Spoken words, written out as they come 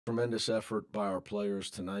Tremendous effort by our players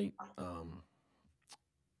tonight.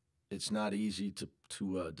 It's not easy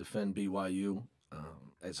to defend BYU.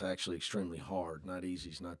 It's actually extremely hard. Not easy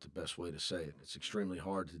is not the best way to say it. It's extremely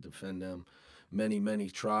hard to defend them. Many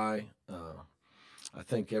try. I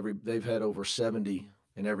think they've had over 70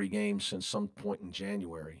 in every game since some point in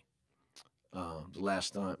January. The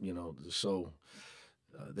last time, so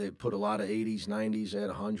they put a lot of 80s, 90s at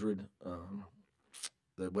 100.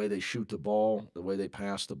 The way they shoot the ball, the way they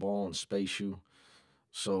pass the ball and space you.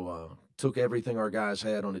 So took everything our guys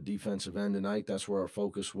had on the defensive end tonight. That's where our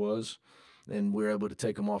focus was, and we were able to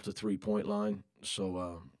take them off the 3-point line.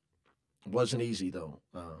 So it wasn't easy though.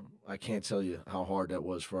 I can't tell you how hard that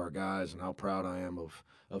was for our guys and how proud I am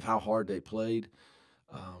of how hard they played.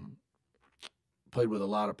 Played with a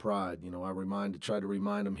lot of pride. I tried to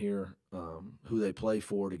remind them here who they play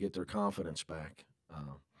for to get their confidence back.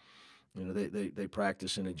 They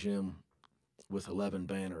practice in a gym with 11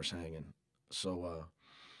 banners hanging. So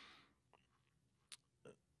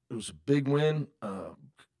it was a big win.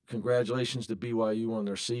 Congratulations to BYU on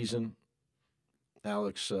their season.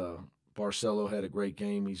 Alex Barcelo had a great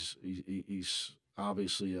game. He's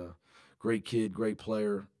obviously a great kid, great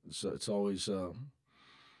player. It's always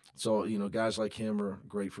guys like him are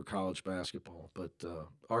great for college basketball. But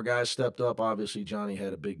our guys stepped up. Obviously, Johnny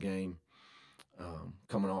had a big game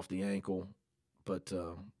coming off the ankle. But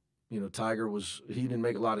Tiger he didn't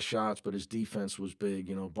make a lot of shots, but his defense was big.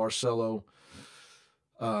 Barcelo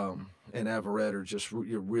and Averett are just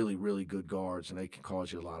really, really good guards, and they can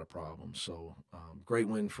cause you a lot of problems. So great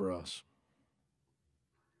win for us.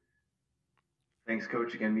 Thanks,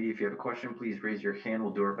 Coach. Again, media, if you have a question, please raise your hand.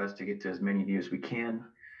 We'll do our best to get to as many of you as we can.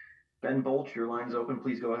 Ben Bolch, your line's open.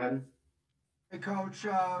 Please go ahead. Hey, Coach,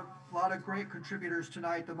 a lot of great contributors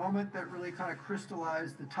tonight. The moment that really kind of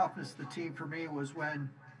crystallized the toughness of the team for me was when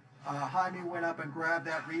Jaime went up and grabbed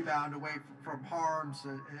that rebound away from Harms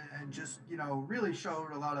and just, really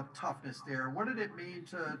showed a lot of toughness there. What did it mean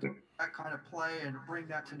to that kind of play and bring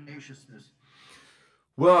that tenaciousness?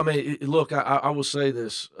 Well, I mean, look, I will say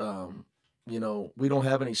this. We don't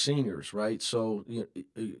have any seniors, right? So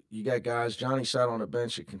you got guys. Johnny sat on the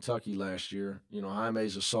bench at Kentucky last year.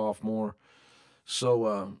 Jaime's a sophomore.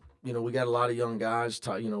 So we got a lot of young guys.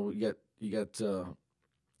 You got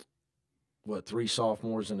 3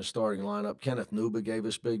 sophomores in the starting lineup. Kenneth Nuba gave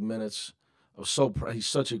us big minutes. He's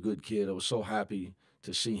such a good kid. I was so happy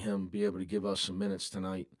to see him be able to give us some minutes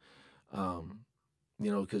tonight.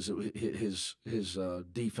 Because his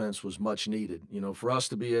defense was much needed. For us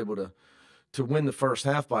to be able to win the first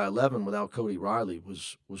half by 11 without Cody Riley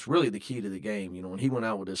was really the key to the game. When he went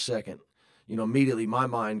out with his second, immediately my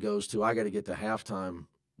mind goes to I got to get to halftime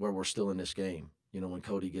where we're still in this game. When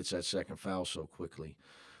Cody gets that second foul so quickly.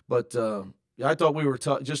 But I thought we were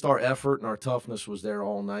just our effort and our toughness was there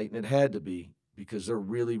all night, and it had to be because they're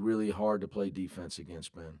really, really hard to play defense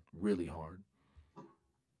against, Ben. Really hard.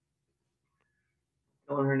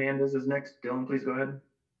 Dylan Hernandez is next. Dylan, please go ahead.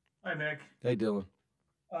 Hi, Mick. Hey, Dylan.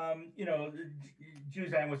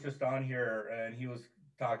 Juzan was just on here, and he was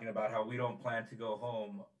talking about how we don't plan to go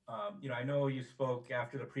home. I know you spoke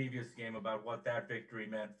after the previous game about what that victory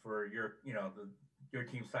meant for your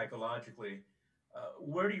team psychologically.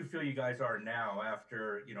 Where do you feel you guys are now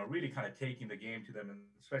after, really kind of taking the game to them, and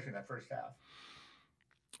especially in that first half?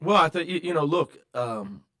 Well, I think, look,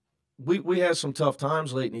 we had some tough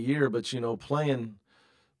times late in the year, but,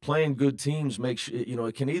 playing good teams makes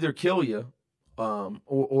it can either kill you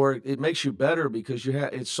or it makes you better because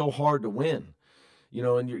it's so hard to win,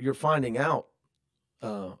 and you're finding out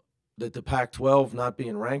that the Pac-12 not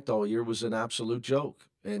being ranked all year was an absolute joke,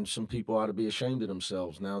 and some people ought to be ashamed of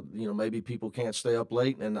themselves. Now, maybe people can't stay up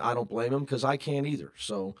late, and I don't blame them because I can't either.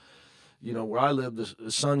 So, where I live,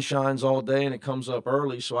 the sun shines all day and it comes up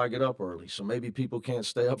early, so I get up early. So maybe people can't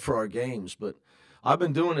stay up for our games, but I've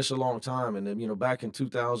been doing this a long time, and back in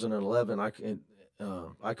 2011,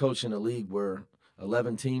 I coached in a league where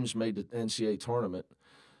 11 teams made the NCAA tournament.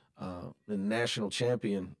 The national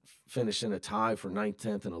champion finished in a tie for 9th,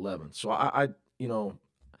 10th, and 11th. So I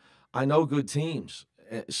know good teams.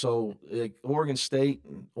 So Oregon State,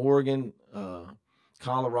 and Oregon,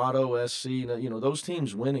 Colorado, SC, those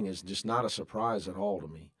teams winning is just not a surprise at all to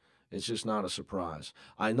me. It's just not a surprise.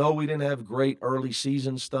 I know we didn't have great early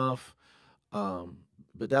season stuff.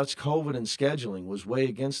 But that's COVID and scheduling was way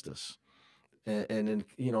against us. And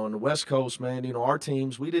in, on the West Coast, man, our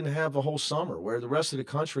teams, we didn't have a whole summer where the rest of the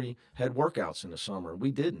country had workouts in the summer.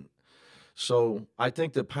 We didn't. So I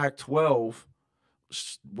think the Pac-12,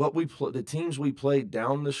 the teams we played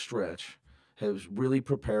down the stretch has really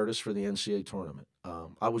prepared us for the NCAA tournament.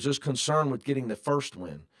 I was just concerned with getting the first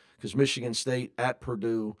win because Michigan State at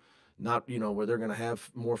Purdue, not, where they're going to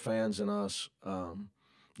have more fans than us, in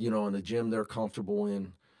the gym they're comfortable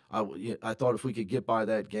in. I thought if we could get by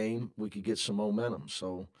that game, we could get some momentum.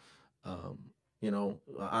 So,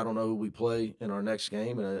 I don't know who we play in our next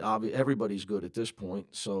game, and everybody's good at this point.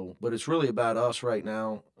 So, but it's really about us right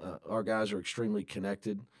now. Our guys are extremely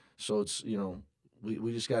connected, so it's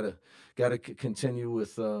we just gotta continue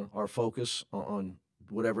with our focus on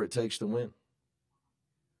whatever it takes to win.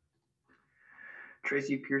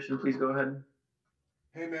 Tracy Pearson, please go ahead.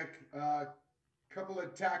 Hey, Mick. Couple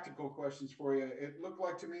of tactical questions for you. It looked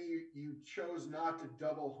like to me you chose not to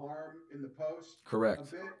double harm in the post. Correct. A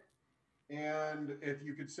bit. And if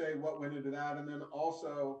you could say what went into that, and then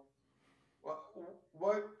also, what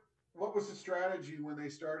was the strategy when they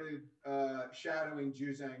started shadowing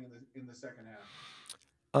Juzang in the second half?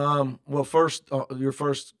 Well, first, your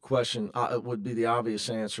first question would be the obvious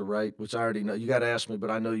answer, right? Which I already know. You got to ask me,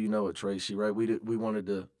 but I know you know it, Tracy, right? We wanted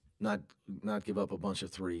to not give up a bunch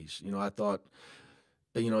of threes. I thought,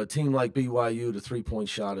 a team like BYU, the 3-point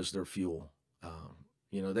shot is their fuel.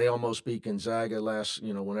 They almost beat Gonzaga last,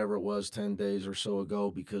 whenever it was 10 days or so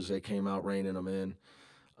ago because they came out raining them in.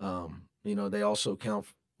 They also count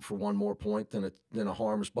for one more point than a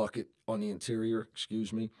Harms bucket on the interior.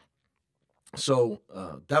 Excuse me. So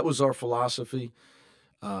that was our philosophy.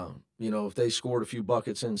 If they scored a few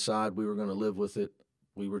buckets inside, we were going to live with it.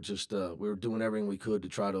 We were just we were doing everything we could to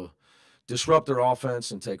try to disrupt their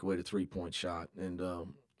offense and take away the 3-point shot. And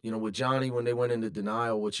with Johnny, when they went into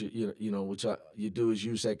denial, which you do is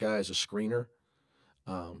use that guy as a screener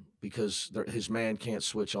because his man can't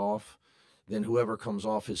switch off. Then whoever comes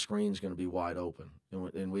off his screen is going to be wide open.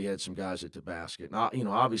 And we had some guys at the basket. Now,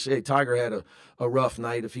 obviously, hey, Tiger had a rough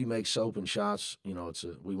night. If he makes open shots, we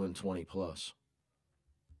win 20+.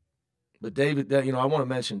 But David, I want to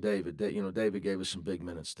mention David. David gave us some big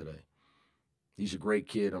minutes today. He's a great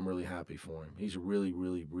kid. I'm really happy for him. He's a really,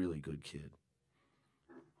 really, really good kid.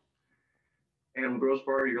 Adam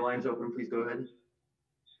Grossbar, your line's open. Please go ahead.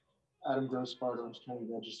 Adam Grossbar, Orange County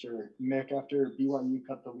Register. Mick, after BYU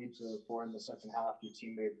cut the lead to 4 in the second half, your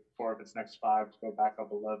team made 4 of its next 5 to go back up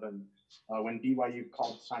 11. When BYU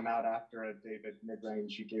called timeout after a David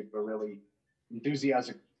mid-range, you gave a really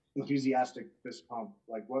enthusiastic fist pump.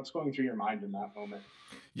 Like, what's going through your mind in that moment?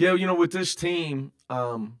 Yeah, with this team,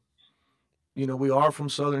 we are from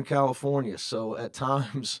Southern California, so at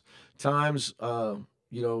times,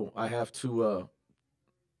 I have to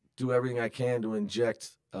do everything I can to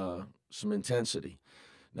inject some intensity.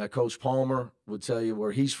 Now, Coach Palmer would tell you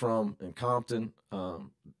where he's from in Compton.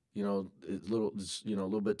 It's a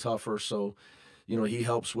little bit tougher, so he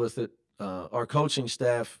helps with it. Our coaching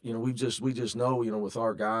staff, we just know, with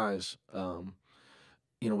our guys,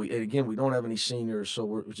 we don't have any seniors, so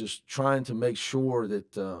we're just trying to make sure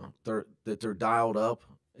that they're dialed up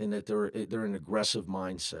and that they're an aggressive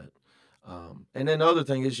mindset. And then the other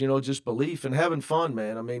thing is, just belief and having fun,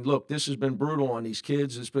 man. I mean, look, this has been brutal on these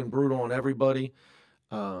kids. It's been brutal on everybody.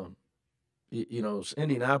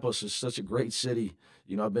 Indianapolis is such a great city.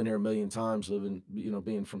 I've been here a million times living,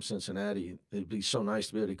 being from Cincinnati. It'd be so nice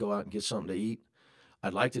to be able to go out and get something to eat.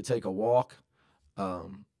 I'd like to take a walk.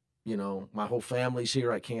 My whole family's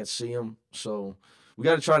here. I can't see them. So we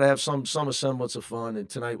got to try to have some semblance of fun. And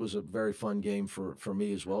tonight was a very fun game for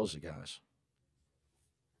me as well as the guys.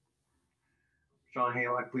 Sean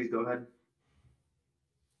Haylock, please go ahead.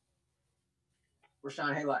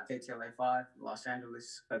 Rashawn Haylock, KTLA 5, Los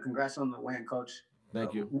Angeles. Congrats on the win, Coach.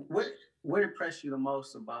 Thank you. What impressed you the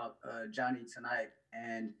most about Johnny tonight?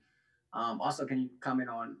 And also, can you comment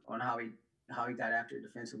on how he got after it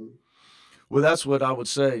defensively? Well, that's what I would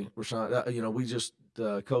say, Rashawn. We just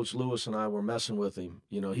Coach Lewis and I were messing with him.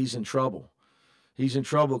 He's in trouble. He's in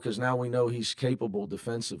trouble because now we know he's capable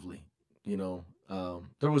defensively. There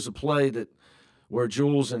was a play where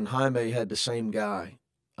Jules and Jaime had the same guy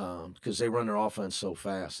because they run their offense so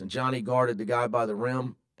fast. And Johnny guarded the guy by the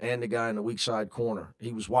rim and the guy in the weak side corner.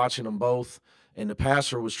 He was watching them both, and the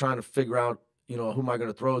passer was trying to figure out, who am I going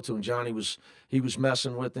to throw it to? And Johnny was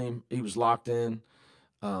messing with him. He was locked in.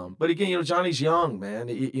 But again, Johnny's young, man.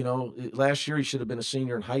 Last year he should have been a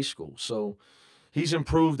senior in high school. So he's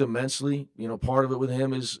improved immensely. Part of it with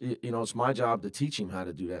him is, it's my job to teach him how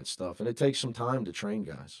to do that stuff. And it takes some time to train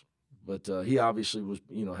guys. But he obviously was,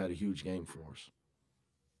 had a huge game for us.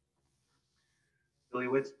 Billy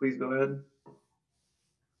Witz, please go ahead.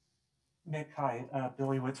 Nick, hi.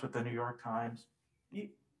 Billy Witz with the New York Times.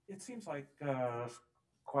 It seems like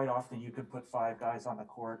quite often you could put 5 guys on the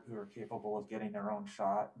court who are capable of getting their own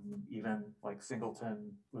shot. And even like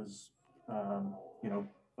Singleton was, I don't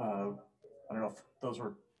know if those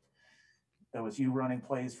were that was you running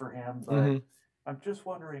plays for him, but I'm just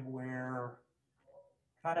wondering where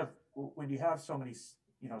kind of when you have so many,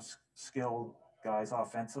 skilled guys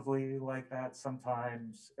offensively like that,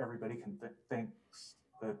 sometimes everybody can thinks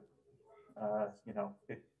that,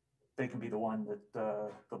 they can be the one that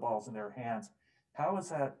the ball's in their hands. How is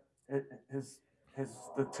that? Has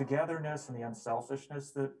the togetherness and the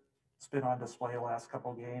unselfishness that's been on display the last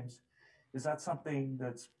couple of games, is that something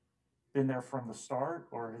that's been there from the start,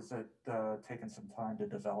 or has it taken some time to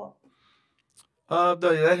develop?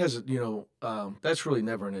 That has, that's really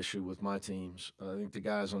never an issue with my teams. I think the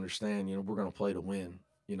guys understand, we're going to play to win.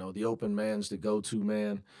 The open man's the go-to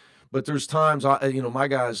man. But there's times, my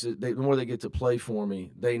guys, the more they get to play for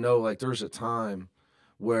me, they know, like, there's a time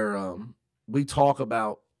where we talk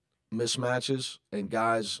about mismatches and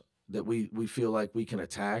guys that we feel like we can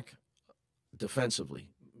attack defensively,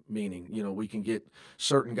 meaning, we can get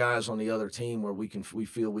certain guys on the other team where we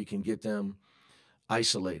feel we can get them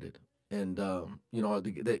isolated. And,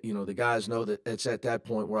 the guys know that it's at that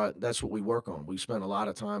point where that's what we work on. We spend a lot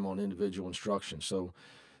of time on individual instruction. So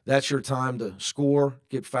that's your time to score,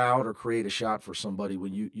 get fouled, or create a shot for somebody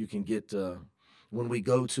when you can get when we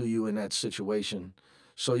go to you in that situation.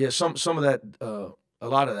 So, yeah, some of that, a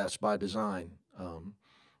lot of that's by design.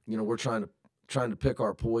 We're trying to pick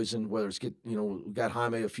our poison, whether it's we got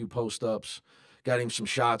Jaime a few post-ups, got him some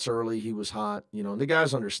shots early. He was hot, and the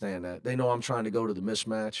guys understand that. They know I'm trying to go to the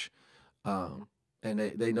mismatch. And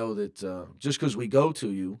they know that just because we go to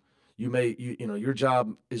you, your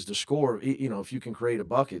job is to score. If you can create a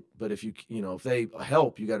bucket, but if if they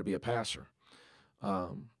help, you got to be a passer.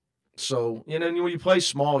 So when you play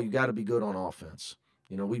small, you got to be good on offense.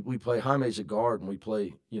 We play Jaime's a guard, and we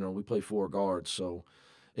play 4 guards. So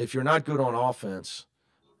if you're not good on offense,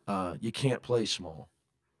 you can't play small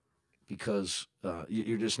because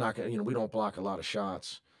you're just not gonna. We don't block a lot of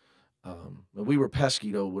shots. But we were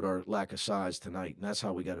pesky, though, with our lack of size tonight, and that's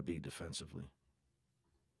how we got to be defensively.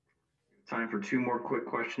 Time for 2 more quick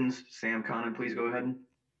questions. Sam, Cronin, please go ahead.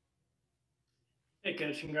 Hey,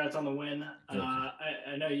 Coach. Congrats on the win.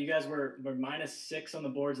 I know you guys were -6 on the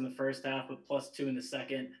boards in the first half, but +2 in the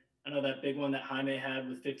second. I know that big one that Jaime had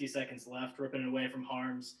with 50 seconds left, ripping it away from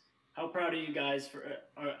Harms. How proud are you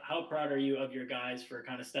of your guys for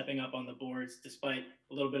kind of stepping up on the boards despite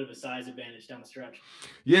a little bit of a size advantage down the stretch?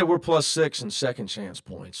 Yeah, we're +6 in second chance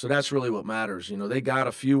points, so that's really what matters. They got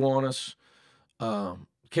a few on us.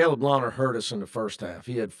 Caleb Launer hurt us in the first half.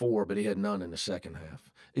 He had 4, but he had none in the second half.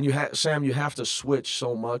 And Sam, you have to switch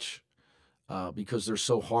so much because they're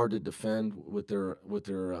so hard to defend with their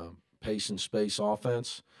pace and space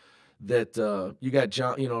offense. That you got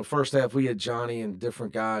John, first half we had Johnny and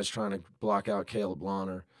different guys trying to block out Caleb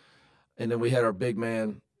Launer. And then we had our big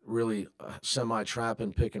man really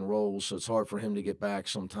semi-trapping pick and rolls, so it's hard for him to get back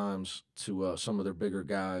sometimes to some of their bigger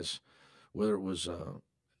guys, whether it was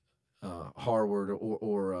Harward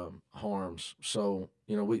or Harms. So,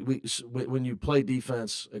 when you play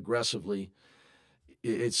defense aggressively,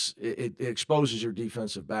 it exposes your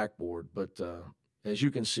defensive backboard. But as you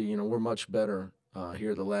can see, we're much better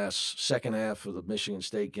here the last second half of the Michigan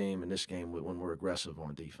State game and this game when we're aggressive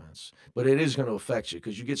on defense. But it is going to affect you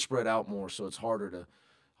because you get spread out more, so it's harder to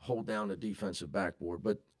hold down the defensive backboard.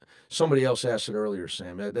 But somebody else asked it earlier,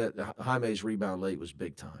 Sam, that Jaime's rebound late was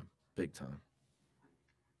big time. Take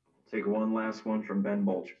one last one from Ben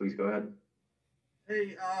Bolch. Please go ahead.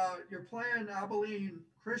 Hey, you're playing Abilene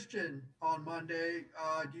Christian on Monday.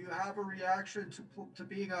 Do you have a reaction to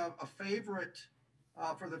being a favorite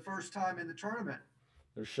for the first time in the tournament?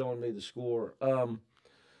 They're showing me the score.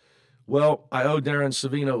 Well, I owe Darren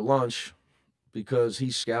Savino lunch because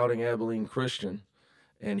he's scouting Abilene Christian,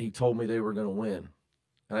 and he told me they were going to win.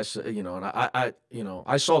 And I said,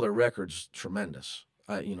 I saw their records tremendous.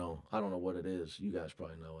 I don't know what it is. You guys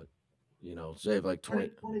probably know it. They have like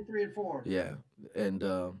 23-4. Yeah, and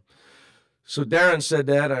so Darren said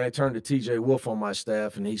that, and I turned to TJ Wolf on my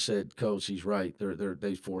staff, and he said, "Coach, he's right.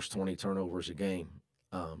 They force 20 turnovers a game.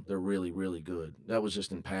 They're really, really good." That was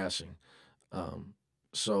just in passing.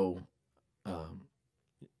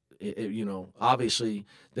 Obviously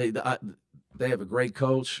they have a great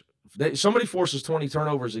coach. Somebody forces 20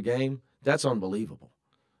 turnovers a game. That's unbelievable.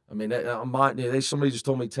 I mean, somebody just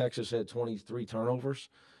told me Texas had 23 turnovers.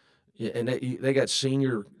 Yeah, and they got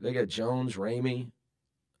Jones, Ramey.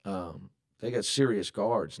 They got serious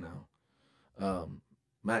guards now.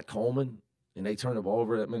 Matt Coleman, and they turn the ball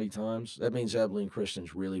over that many times. That means Abilene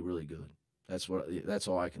Christian's really, really good. That's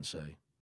all I can say.